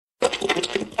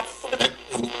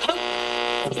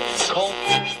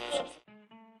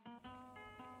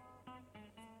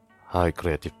Hai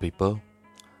creative people,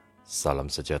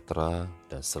 salam sejahtera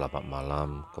dan selamat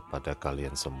malam kepada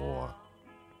kalian semua.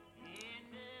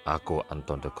 Aku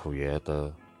Anton The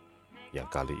Creator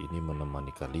yang kali ini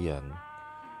menemani kalian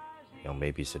yang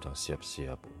maybe sedang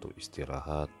siap-siap untuk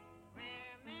istirahat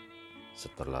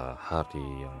setelah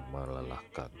hari yang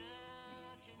melelahkan.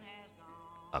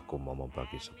 Aku mau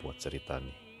membagi sebuah cerita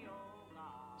nih.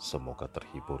 Semoga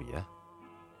terhibur ya.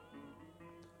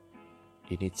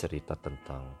 Ini cerita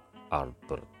tentang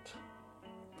Albert.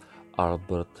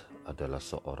 Albert adalah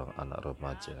seorang anak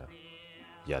remaja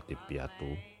yatim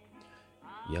piatu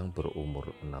yang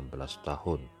berumur 16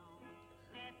 tahun.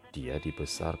 Dia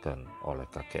dibesarkan oleh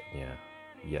kakeknya,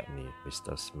 yakni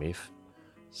Mr. Smith,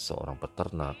 seorang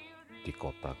peternak di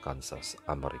kota Kansas,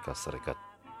 Amerika Serikat.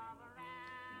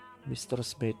 Mr.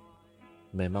 Smith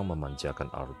memang memanjakan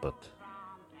Albert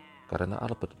karena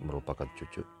Albert merupakan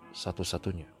cucu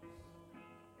satu-satunya.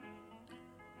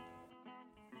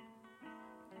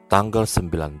 Tanggal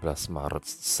 19 Maret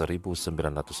 1962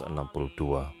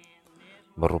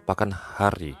 merupakan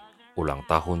hari ulang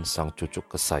tahun sang cucu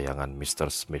kesayangan Mr.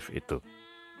 Smith itu.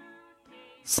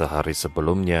 Sehari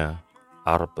sebelumnya,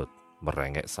 Albert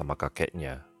merengek sama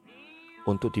kakeknya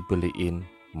untuk dibeliin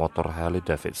motor Harley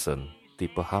Davidson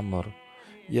tipe Hummer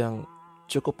yang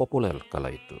cukup populer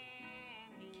kala itu.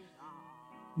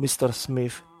 Mr.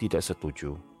 Smith tidak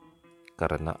setuju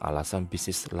karena alasan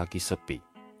bisnis lagi sepi.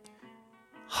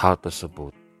 Hal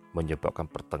tersebut menyebabkan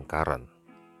pertengkaran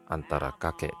antara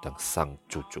kakek dan sang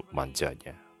cucu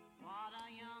manjanya.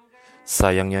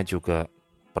 Sayangnya juga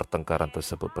pertengkaran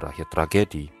tersebut berakhir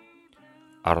tragedi.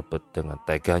 Albert dengan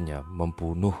teganya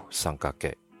membunuh sang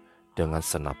kakek dengan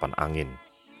senapan angin.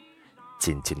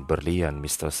 Cincin berlian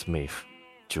Mr. Smith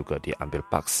juga diambil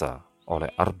paksa oleh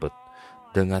Albert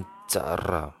dengan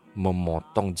cara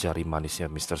memotong jari manisnya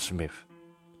Mr. Smith.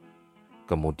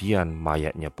 Kemudian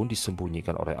mayatnya pun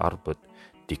disembunyikan oleh Albert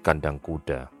di kandang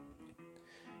kuda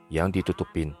yang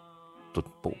ditutupin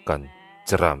tumpukan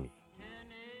jerami.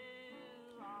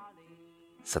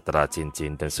 Setelah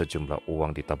cincin dan sejumlah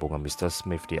uang di tabungan Mr.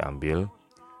 Smith diambil,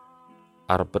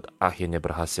 Albert akhirnya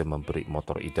berhasil memberi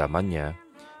motor idamannya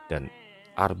dan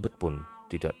Albert pun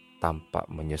tidak tampak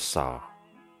menyesal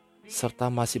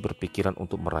serta masih berpikiran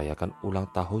untuk merayakan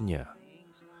ulang tahunnya.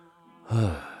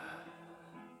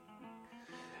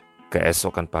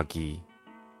 Keesokan pagi,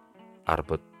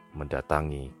 Albert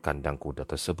mendatangi kandang kuda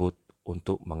tersebut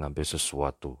untuk mengambil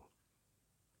sesuatu.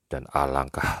 Dan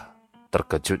alangkah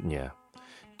terkejutnya,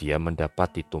 dia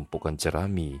mendapati tumpukan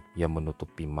jerami yang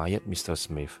menutupi mayat Mr.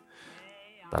 Smith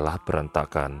telah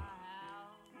berantakan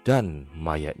dan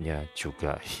mayatnya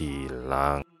juga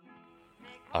hilang.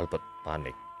 Albert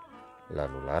panik,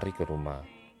 lalu lari ke rumah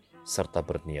serta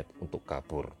berniat untuk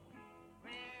kabur.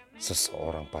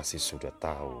 Seseorang pasti sudah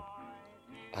tahu,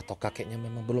 atau kakeknya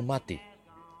memang belum mati,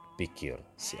 pikir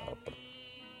si Albert.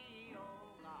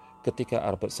 Ketika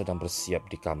Albert sedang bersiap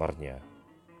di kamarnya,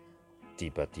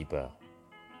 tiba-tiba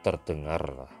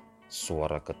terdengarlah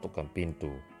suara ketukan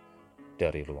pintu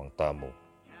dari ruang tamu.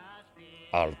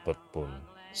 Albert pun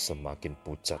semakin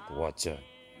pucat wajah.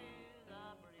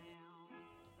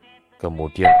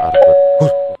 Kemudian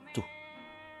Albert,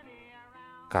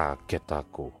 kaget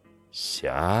aku.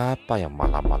 Siapa yang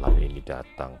malam-malam ini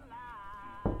datang?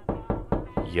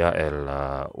 Ya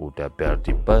elah, udah bel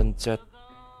dipencet,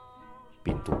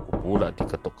 pintuku pula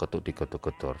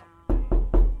diketuk-ketuk.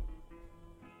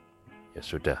 Ya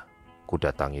sudah, ku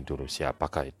datangi dulu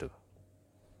siapakah itu.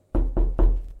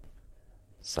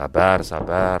 Sabar.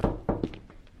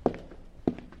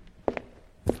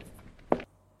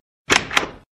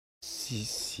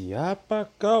 Siapa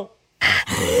kau?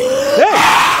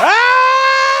 Hei!